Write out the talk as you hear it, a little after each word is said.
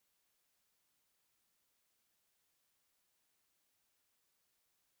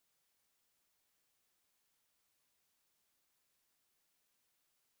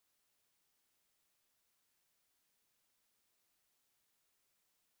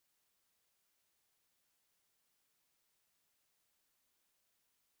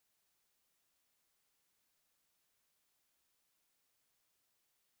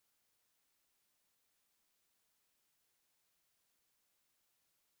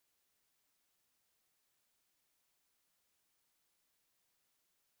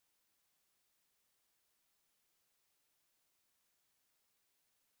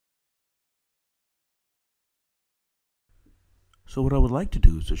So what I would like to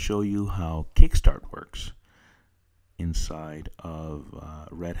do is to show you how Kickstart works inside of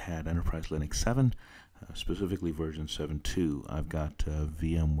Red Hat Enterprise Linux 7, specifically version 7.2. I've got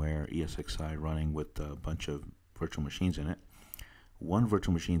VMware ESXi running with a bunch of virtual machines in it. One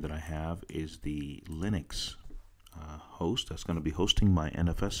virtual machine that I have is the Linux host that's going to be hosting my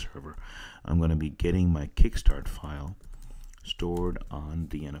NFS server. I'm going to be getting my Kickstart file stored on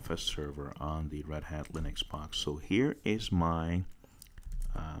the NFS server on the Red Hat Linux box. So here is my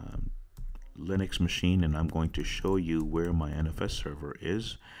Linux machine, and I'm going to show you where my NFS server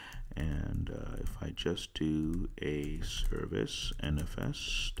is. And if I just do a service NFS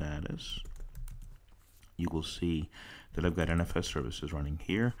status, you will see that I've got NFS services running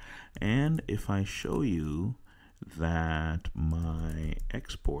here. And if I show you that my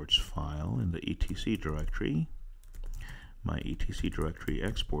exports file in the etc directory, my etc directory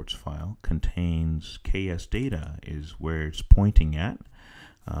exports file contains KS data is where it's pointing at,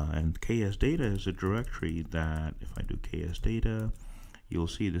 and KS data is a directory that if I do KS data, you'll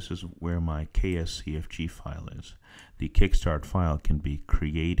see this is where my KSCFG file is. The Kickstart file can be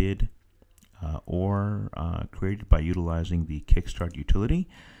created or created by utilizing the Kickstart utility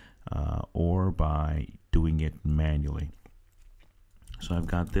or by doing it manually. So I've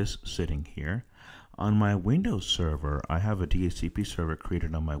got this sitting here. On my Windows server, I have a DHCP server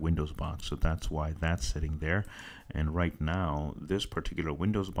created on my Windows box, so that's why that's sitting there. And right now, this particular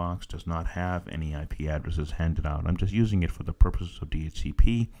Windows box does not have any IP addresses handed out. I'm just using it for the purposes of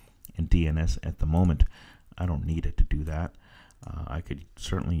DHCP and DNS at the moment. I don't need it to do that. I could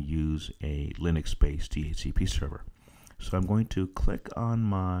certainly use a Linux-based DHCP server. So I'm going to click on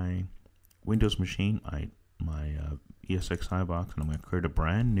my Windows machine, my ESXi box, and I'm going to create a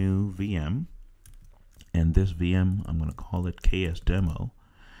brand new VM. And this VM, I'm going to call it KS Demo.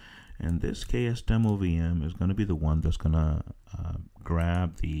 And this KS Demo VM is going to be the one that's going to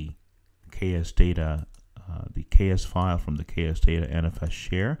grab the KS data, the KS file from the KS data NFS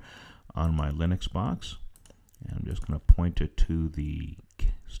share on my Linux box. And I'm just going to point it to the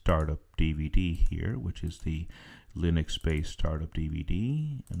startup DVD here, which is the Linux-based startup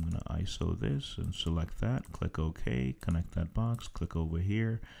DVD. I'm going to ISO this and select that, click OK, connect that box, click over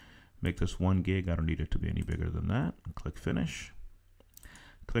here. Make this 1 gig. I don't need it to be any bigger than that. Click Finish.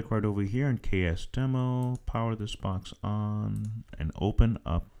 Click right over here in KS Demo. Power this box on and open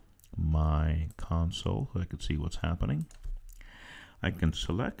up my console so I can see what's happening. I can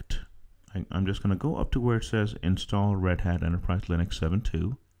select. I'm just going to go up to where it says Install Red Hat Enterprise Linux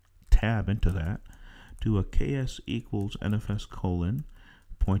 7.2. Tab into that. Do a KS equals NFS colon.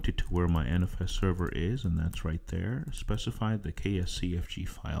 Point it to where my NFS server is, and that's right there. Specify the KSCFG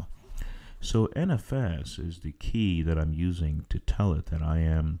file. So NFS is the key that I'm using to tell it that I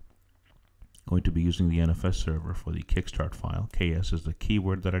am going to be using the NFS server for the Kickstart file. KS is the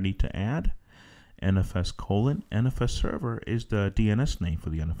keyword that I need to add. NFS colon. NFS server is the DNS name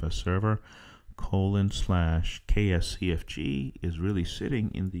for the NFS server. Colon slash KSCFG is really sitting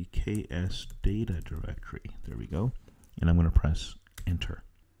in the KS data directory. There we go. And I'm going to press enter.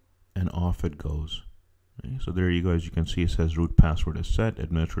 And off it goes. Okay, so there you go. As you can see, it says root password is set,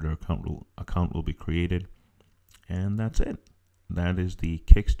 administrator account will be created, and that's it. That is the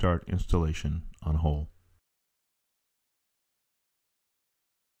Kickstart installation on whole.